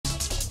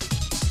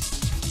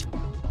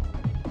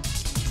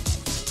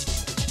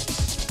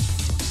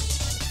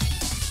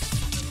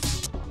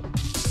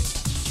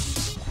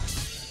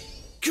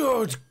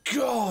Good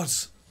God!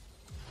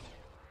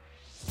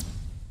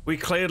 We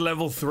cleared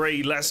level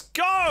 3. Let's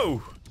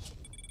go!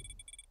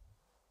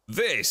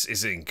 This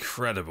is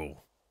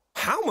incredible.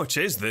 How much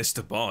is this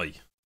to buy?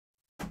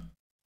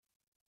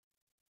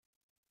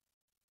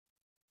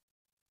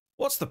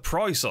 What's the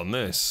price on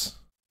this?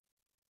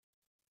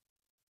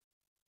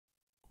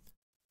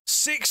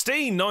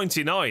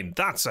 $16.99.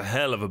 That's a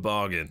hell of a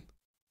bargain.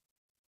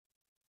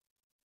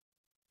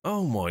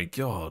 Oh my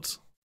God.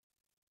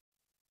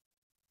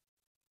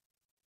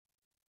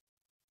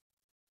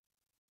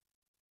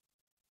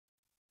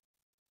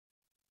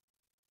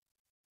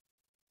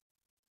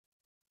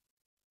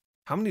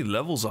 How many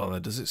levels are there?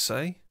 Does it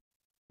say?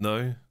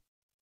 No.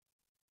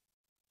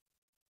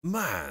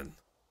 Man,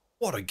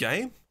 what a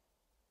game.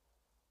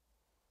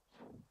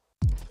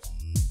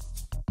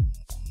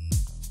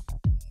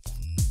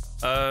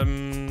 I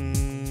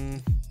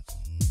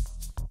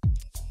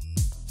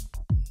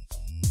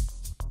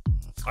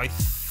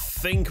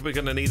think we're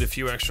gonna need a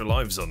few extra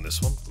lives on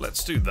this one.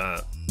 Let's do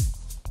that.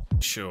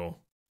 Sure.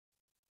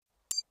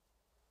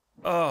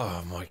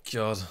 Oh my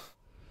God.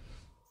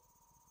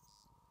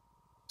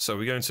 So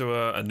we're going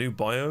to a new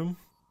biome.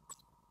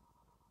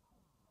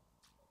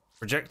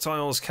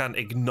 Projectiles can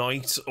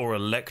ignite or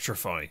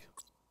electrify.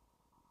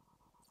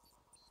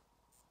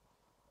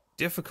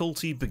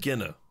 Difficulty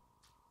beginner.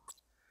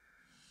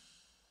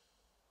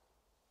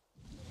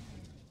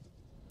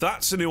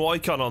 That's a new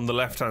icon on the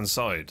left-hand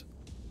side.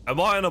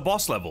 Am I on a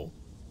boss level?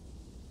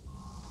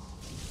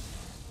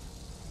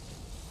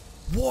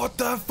 What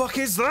the fuck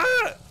is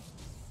that?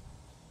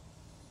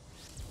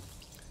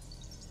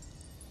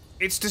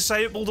 It's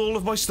disabled all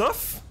of my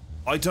stuff?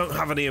 I don't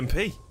have an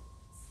EMP.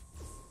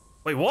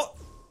 Wait, what?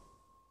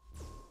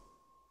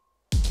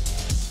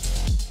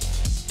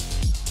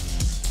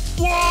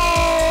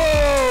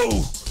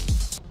 Whoa!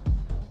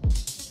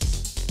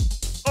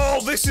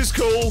 Oh, this is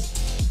cool.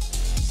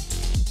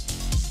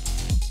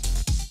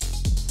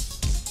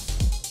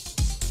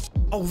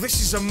 Oh, this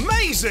is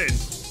amazing!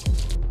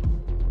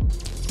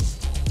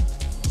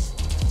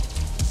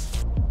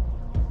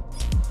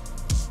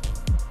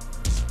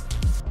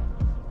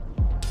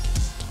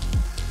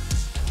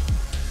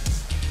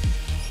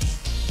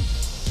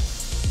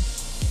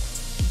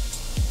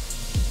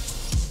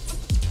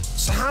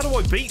 So how do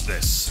I beat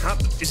this?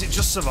 Is it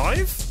just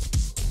survive?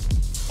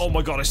 Oh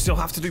my God, I still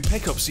have to do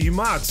pickups. Are you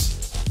mad?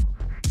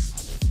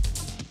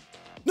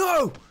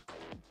 No!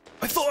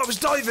 I thought I was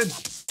diving!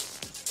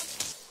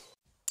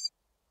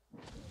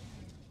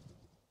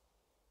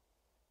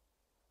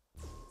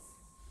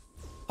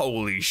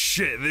 Holy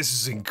shit, this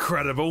is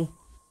incredible.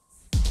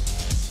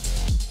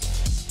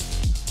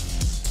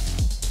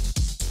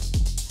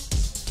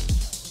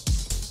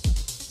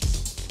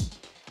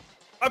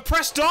 I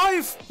pressed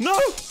dive! No!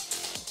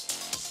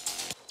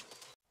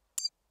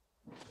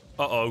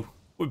 Uh-oh.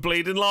 We're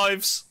bleeding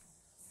lives.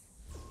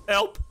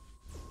 Help.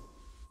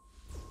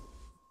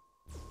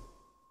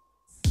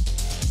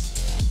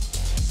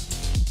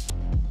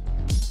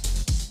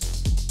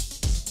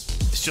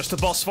 It's just a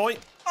boss fight.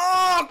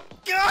 Oh,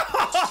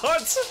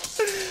 God!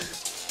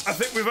 I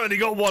think we've only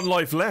got one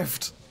life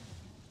left.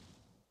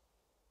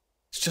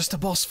 It's just a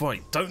boss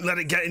fight. Don't let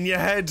it get in your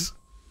head.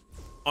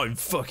 I'm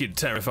fucking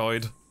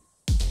terrified.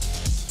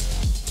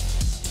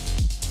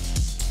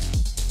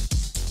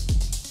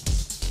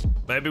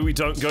 Maybe we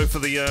don't go for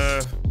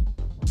the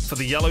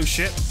yellow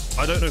ship.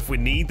 I don't know if we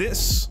need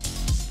this.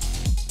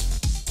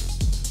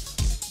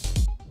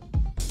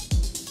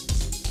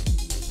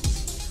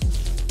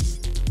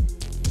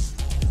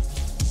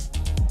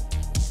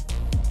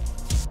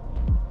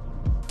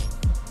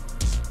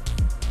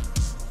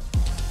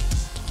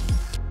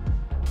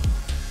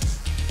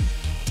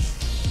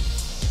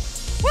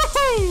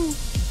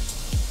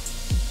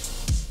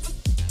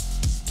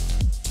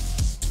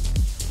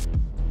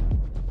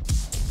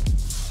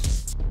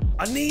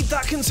 I need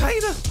that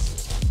container.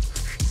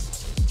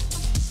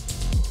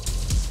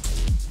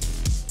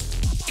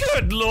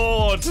 Good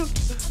Lord.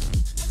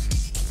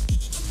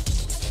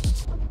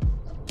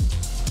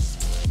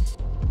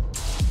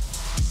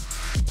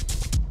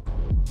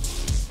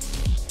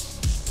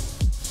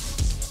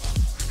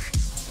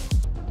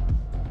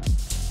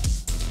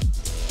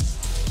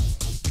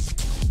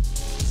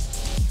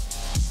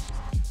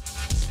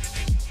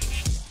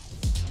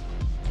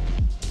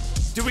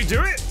 Did we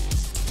do it?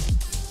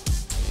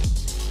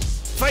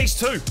 Phase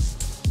 2!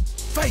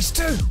 Phase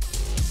 2!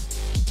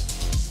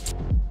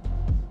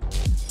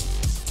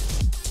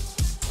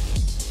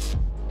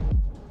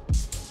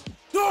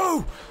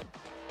 No!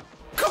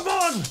 Come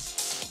on!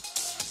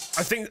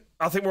 I think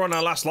we're on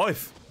our last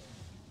life.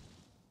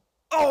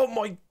 Oh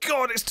my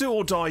God, it's do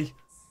or die.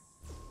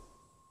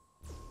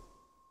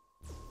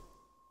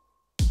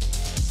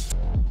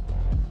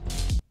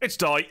 It's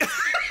die.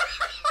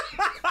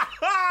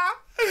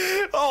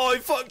 Oh, I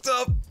fucked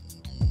up.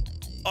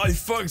 I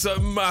fucked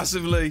up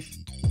massively.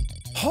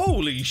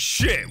 Holy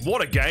shit,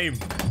 what a game.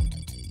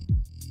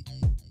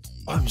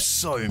 I'm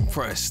so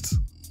impressed.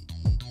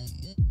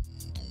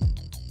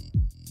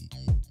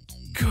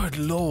 Good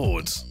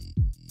Lord.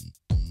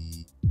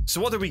 So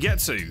what did we get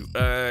to?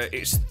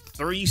 It's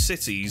 3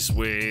 cities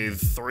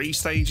with 3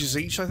 stages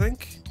each, I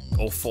think,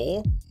 or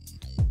 4,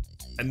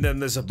 and then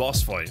there's a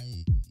boss fight.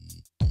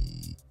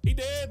 He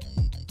dead.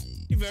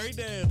 He very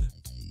dead.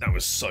 That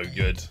was so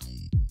good.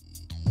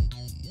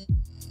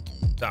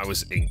 That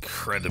was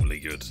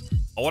incredibly good.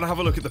 I want to have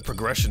a look at the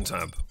progression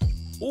tab.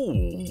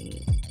 Ooh.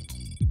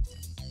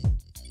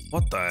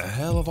 What the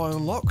hell have I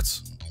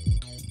unlocked?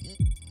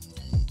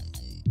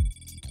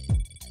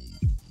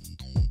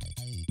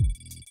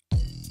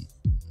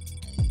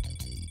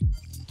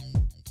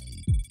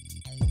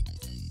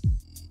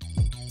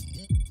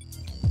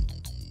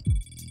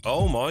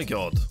 Oh my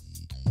god.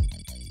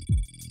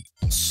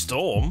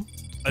 Storm?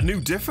 A new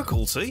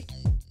difficulty?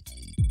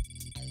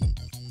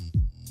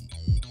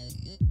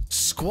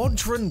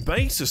 Squadron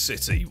Beta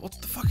City? What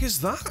the fuck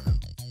is that?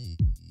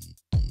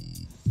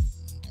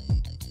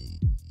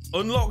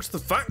 Unlocked the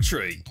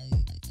factory.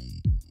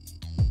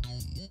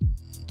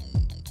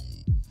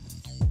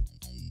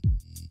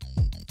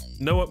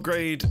 No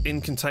upgrade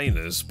in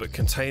containers, but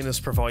containers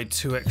provide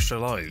 2 extra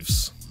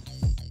lives.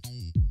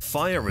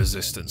 Fire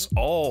resistance.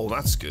 Oh,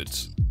 that's good.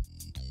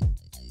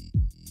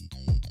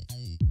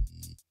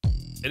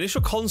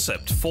 Initial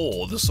concept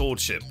for the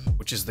SWORDSHIP,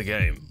 which is the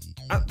game.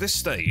 At this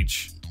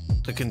stage,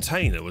 the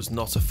container was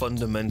not a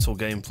fundamental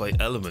gameplay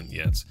element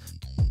yet.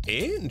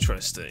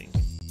 Interesting.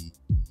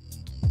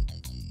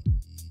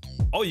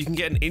 Oh, you can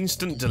get an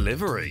instant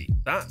delivery.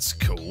 That's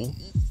cool.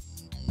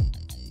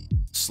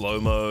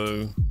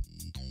 Slow-mo.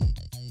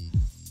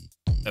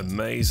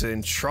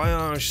 Amazing.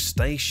 Triage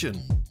station.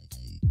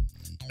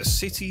 A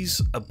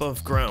city's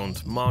above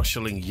ground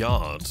marshalling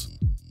yard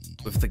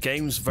with the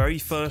game's very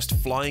first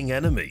flying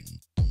enemy.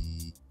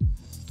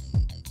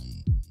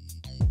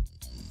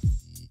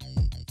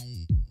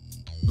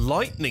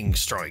 Lightning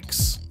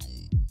strikes.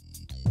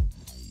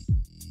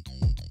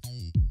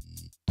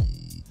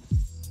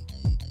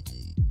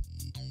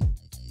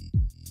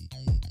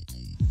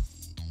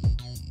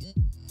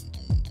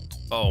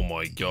 Oh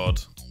my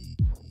god.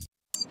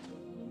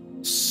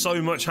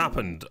 So much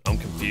happened. I'm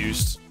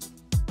confused.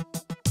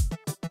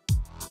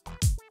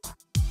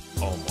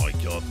 Oh my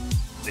god.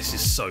 This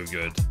is so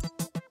good.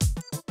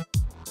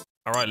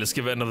 Alright, let's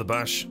give it another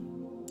bash.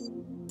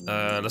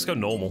 Let's go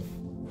normal.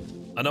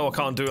 I know I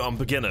can't do it on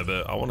beginner,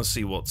 but I want to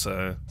see what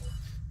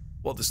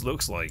this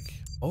looks like.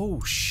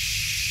 Oh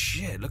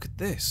shit, look at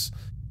this.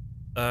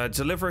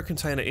 Deliver a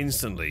container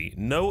instantly.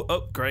 No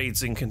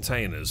upgrades in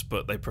containers,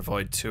 but they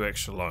provide 2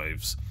 extra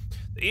lives.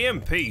 The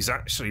EMP is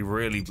actually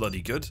really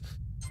bloody good,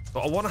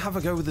 but I want to have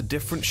a go with a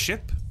different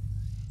ship.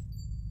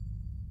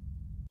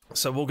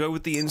 So we'll go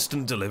with the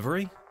instant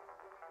delivery.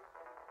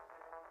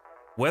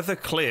 Weather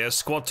clear,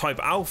 squad type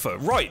alpha.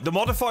 Right, the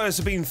modifiers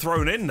are being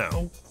thrown in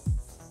now.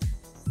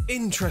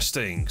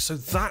 Interesting. So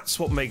that's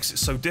what makes it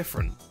so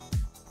different.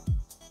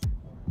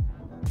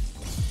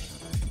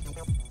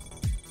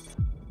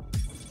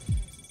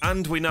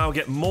 And we now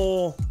get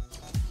more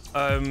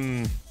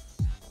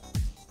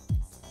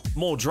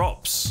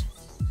drops.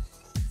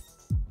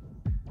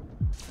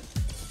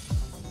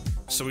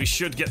 So we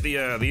should get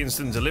the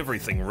instant delivery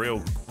thing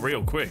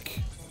real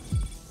quick.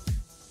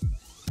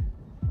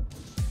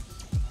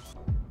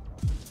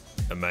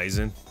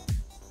 Amazing.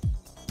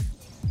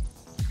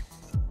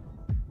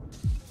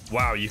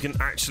 Wow, you can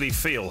actually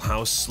feel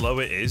how slow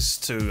it is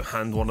to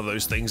hand one of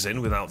those things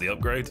in without the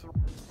upgrade.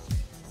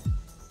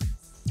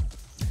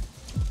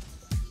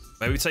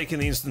 Maybe taking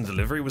the instant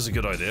delivery was a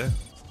good idea.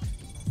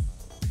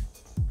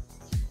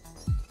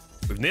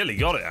 We've nearly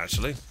got it,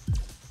 actually.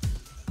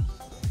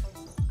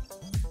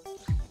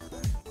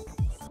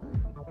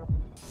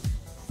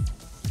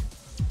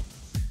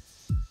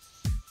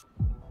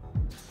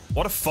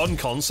 What a fun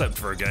concept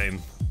for a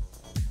game.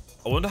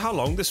 I wonder how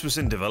long this was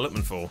in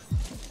development for.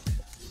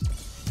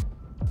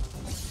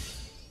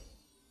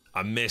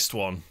 I missed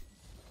one.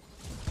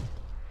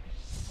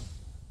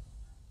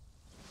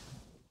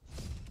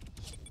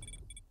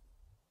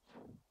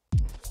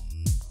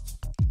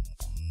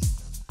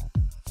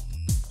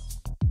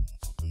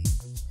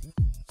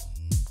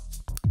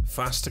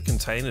 Faster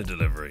container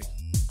delivery.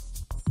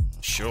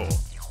 Sure.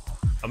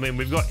 I mean,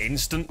 we've got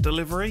instant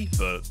delivery,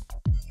 but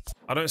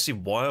I don't see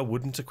why I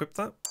wouldn't equip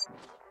that.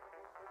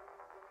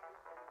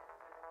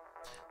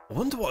 I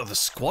wonder what other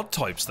squad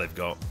types they've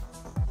got.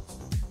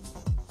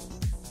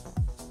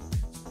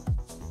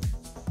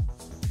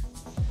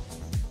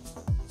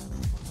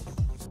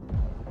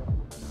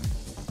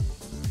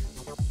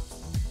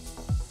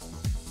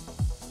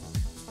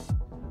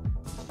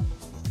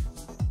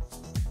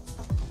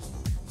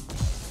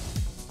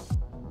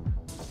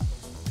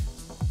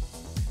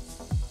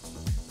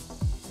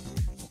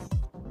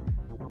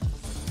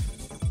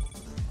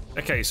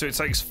 Okay, so it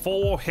takes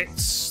 4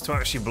 hits to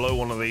actually blow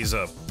one of these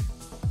up.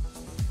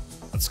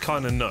 That's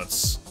kind of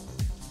nuts.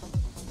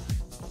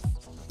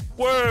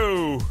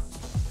 Whoa!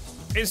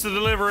 Instant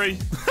delivery!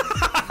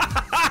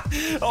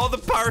 Oh, the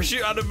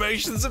parachute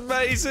animation's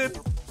amazing!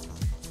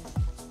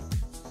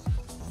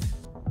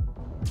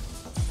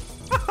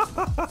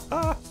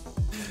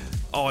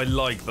 Oh, I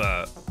like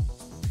that.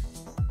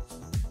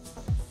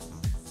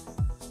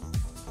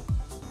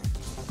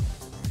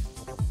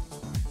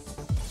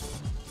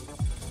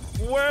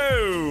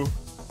 Whoa!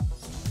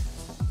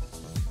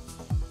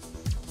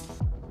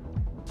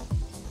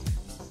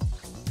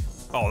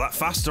 Oh, that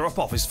faster up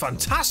off is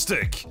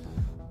fantastic!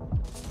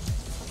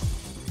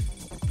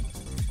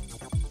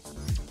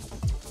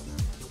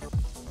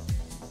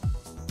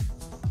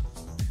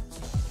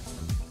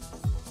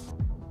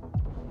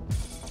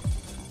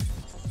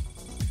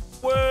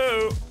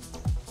 Whoa!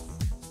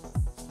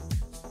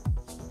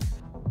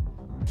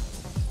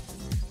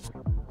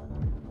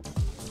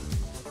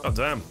 Oh,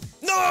 damn.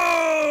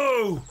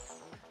 No!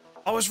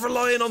 I was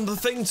relying on the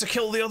thing to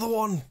kill the other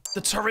one.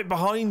 The turret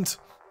behind.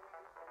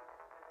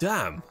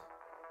 Damn.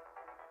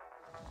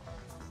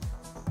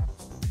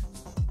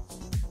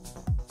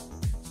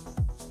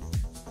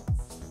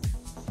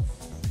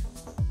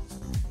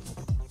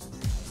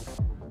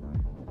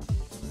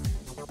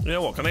 You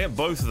know what? Can I get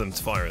both of them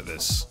to fire at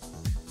this?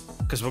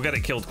 Because we'll get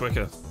it killed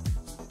quicker.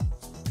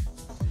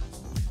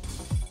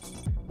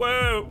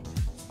 Whoa!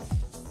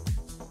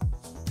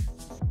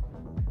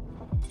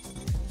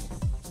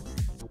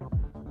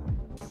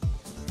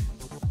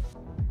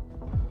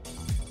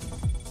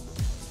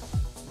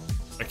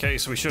 Okay,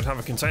 so we should have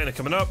a container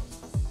coming up.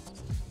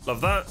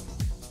 Love that.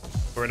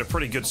 We're in a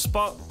pretty good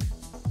spot.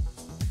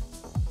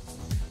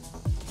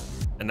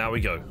 And now we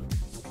go.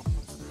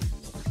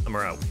 And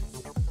we're out.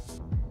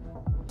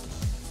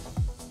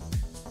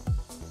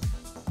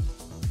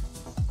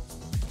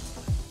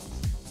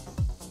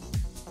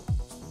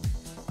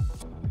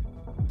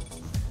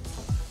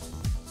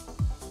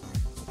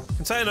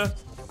 Container.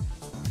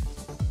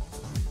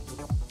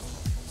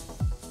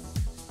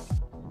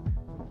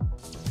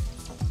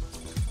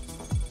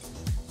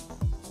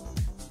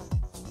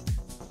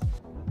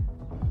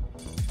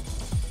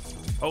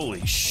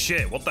 Holy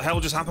shit, what the hell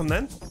just happened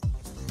then?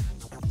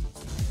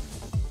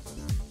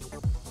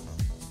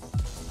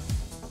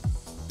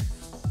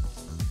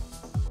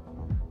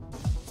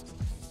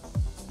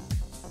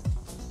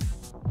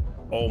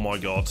 Oh my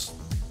god.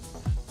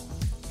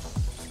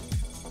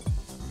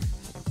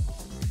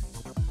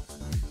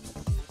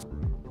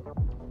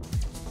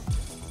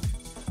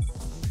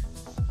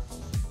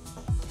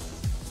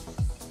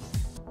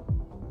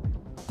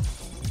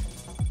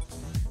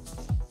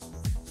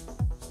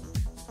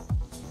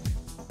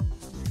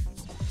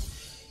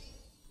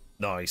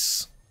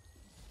 Nice.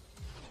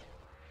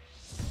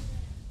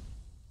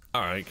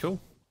 Alright, cool.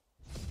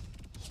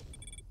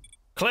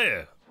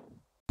 Clear.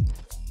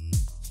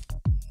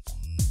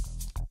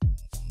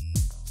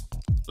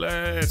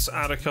 Let's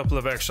add a couple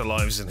of extra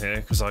lives in here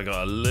because I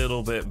got a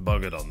little bit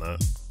buggered on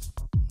that.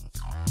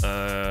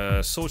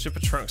 SWORDSHIP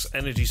attracts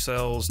energy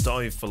cells,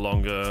 dive for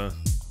longer.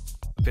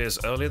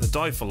 Appears earlier. The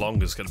dive for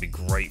longer is going to be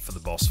great for the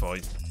boss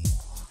fight.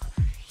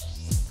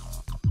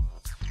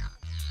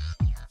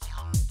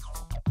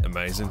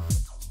 Amazing.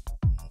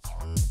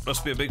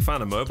 Must be a big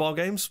fan of mobile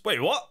games.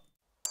 Wait, what?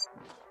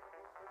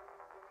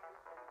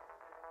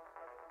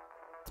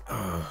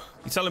 You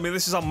telling me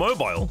this is on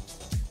mobile?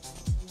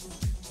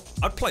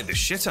 I'd play the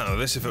shit out of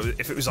this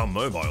if it was on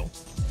mobile.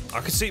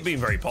 I could see it being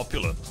very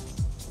popular.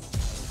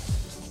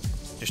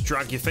 Just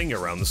drag your finger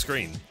around the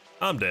screen.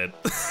 I'm dead.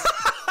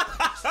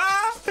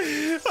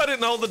 I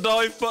didn't hold the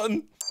dive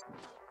button.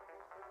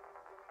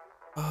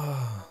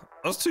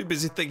 I was too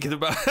busy thinking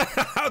about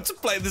how to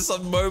play this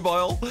on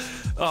mobile.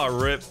 Oh,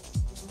 rip.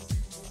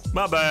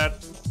 My bad.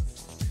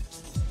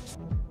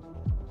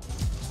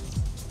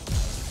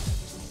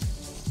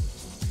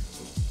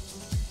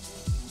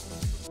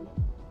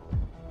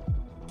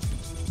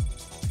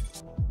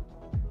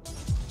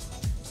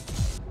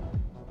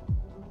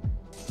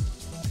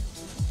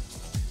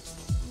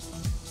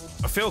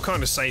 I feel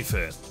kind of safe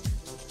here.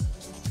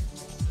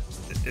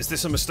 Is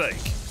this a mistake?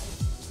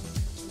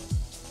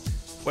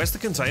 Where's the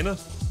container?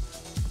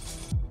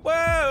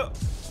 Whoa!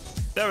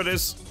 There it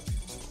is.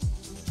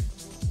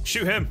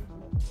 Shoot him.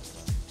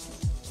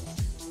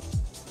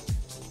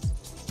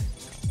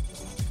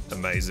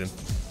 Amazing.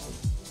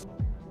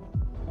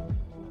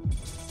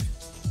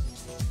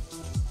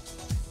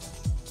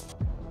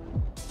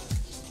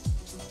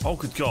 Oh,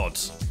 good God.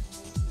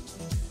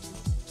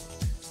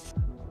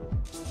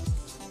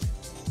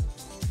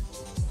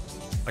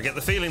 I get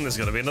the feeling there's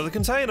going to be another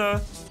container.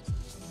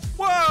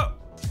 Whoa!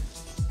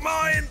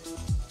 Mine!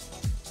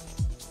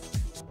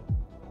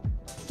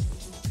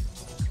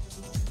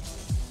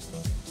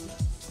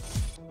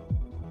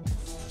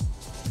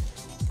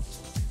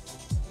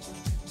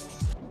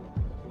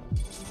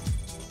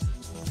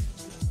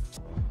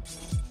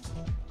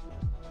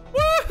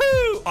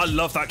 Woohoo! I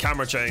love that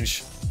camera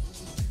change.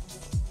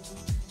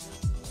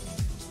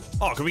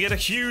 Oh, can we get a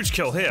huge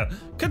kill here?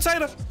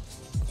 Container!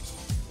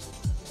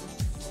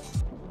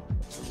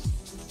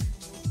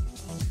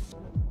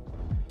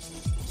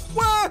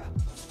 Whoa!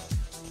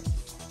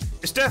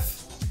 It's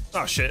death!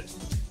 Oh, shit.